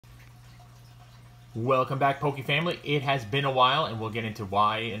Welcome back, Pokee-Family. It has been a while, and we'll get into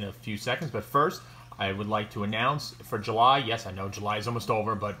why in a few seconds. But first, I would like to announce for July, yes, I know July is almost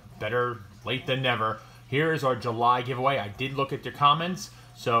over, but better late than never. Here is our July giveaway. I did look at your comments,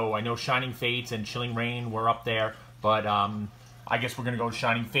 so I know Shining Fates and Chilling Rain were up there, but I guess we're going to go to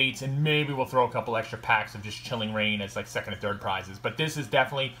Shining Fates, and maybe we'll throw a couple extra packs of just Chilling Rain as like second and third prizes. But this is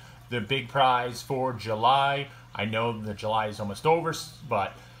definitely the big prize for July. I know that July is almost over,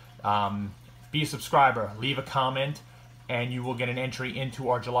 but be a subscriber, leave a comment, and you will get an entry into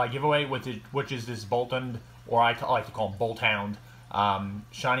our July giveaway, which is this Bolthund, or I like to call him Bolthound,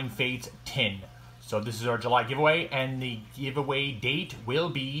 Shining Fates Tin. So this is our July giveaway, and the giveaway date will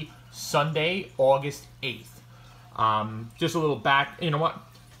be Sunday, August 8th. Just a little back, you know what?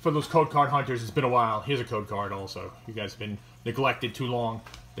 For those code card hunters, it's been a while. Here's a code card also. You guys have been neglected too long.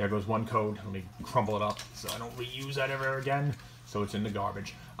 There goes one code. Let me crumble it up so I don't reuse that ever again. So it's in the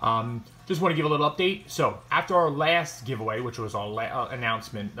garbage. Just want to give a little update. So after our last giveaway, which was our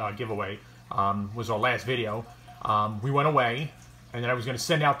announcement giveaway, was our last video, we went away, and then I was going to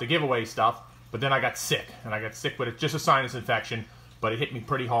send out the giveaway stuff, but then I got sick, and I got sick with just a sinus infection, but it hit me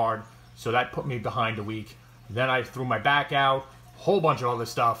pretty hard, so that put me behind a week. Then I threw my back out, whole bunch of other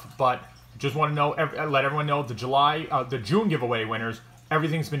stuff, but just want to know, let everyone know the June giveaway winners,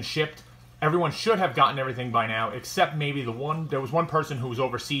 everything's been shipped. Everyone should have gotten everything by now, except maybe there was one person who was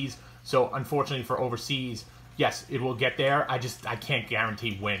overseas. So unfortunately for overseas, yes, it will get there. I can't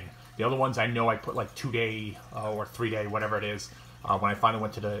guarantee when. The other ones I know I put like 2-day or 3-day, whatever it is, when I finally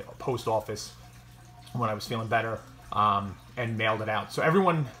went to the post office when I was feeling better, and mailed it out. So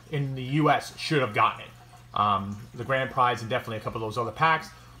everyone in the U.S. should have gotten it. The grand prize and definitely a couple of those other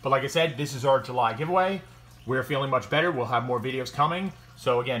packs. But like I said, this is our July giveaway. We're feeling much better. We'll have more videos coming.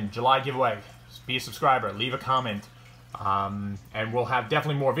 So again, July giveaway. Be a subscriber. Leave a comment. And we'll have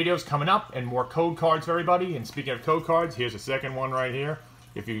definitely more videos coming up and more code cards for everybody. And speaking of code cards, here's a second one right here.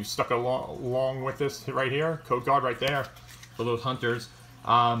 If you stuck along with this right here, code card right there for those hunters.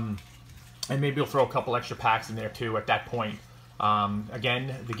 And maybe we'll throw a couple extra packs in there too at that point.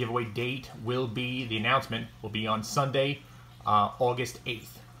 Again, the giveaway date will be, the announcement will be on Sunday, August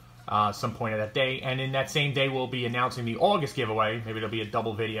 8th. Some point of that day, and in that same day we'll be announcing the August giveaway. Maybe it'll be a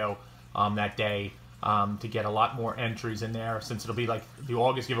double video that day to get a lot more entries in there, since it'll be like the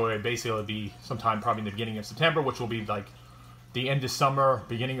August giveaway basically will be sometime probably in the beginning of September, which will be like the end of summer,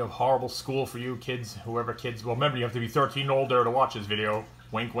 beginning of horrible school for you kids, whoever kids. Well, remember, you have to be 13 or older to watch this video.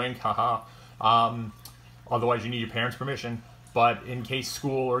 Wink wink, haha. Otherwise you need your parents' permission, but in case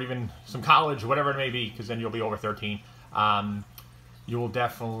school or even some college, whatever it may be, because then you'll be over 13, you will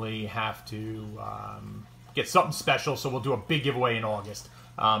definitely have to get something special, so we'll do a big giveaway in August.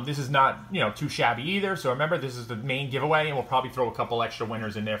 This is not, too shabby either, so remember, this is the main giveaway, and we'll probably throw a couple extra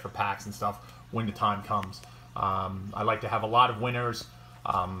winners in there for packs and stuff when the time comes. I like to have a lot of winners.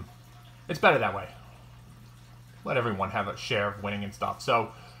 It's better that way. Let everyone have a share of winning and stuff.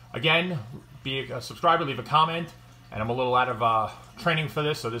 So, again, be a subscriber, leave a comment, and I'm a little out of training for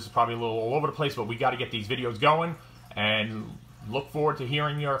this, so this is probably a little all over the place, but we got to get these videos going, and look forward to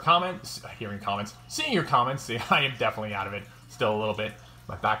hearing your comments, seeing your comments. See, I am definitely out of it still a little bit.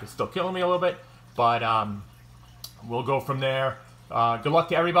 My back is still killing me a little bit, but we'll go from there. Good luck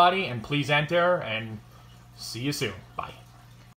to everybody, and please enter, and see you soon.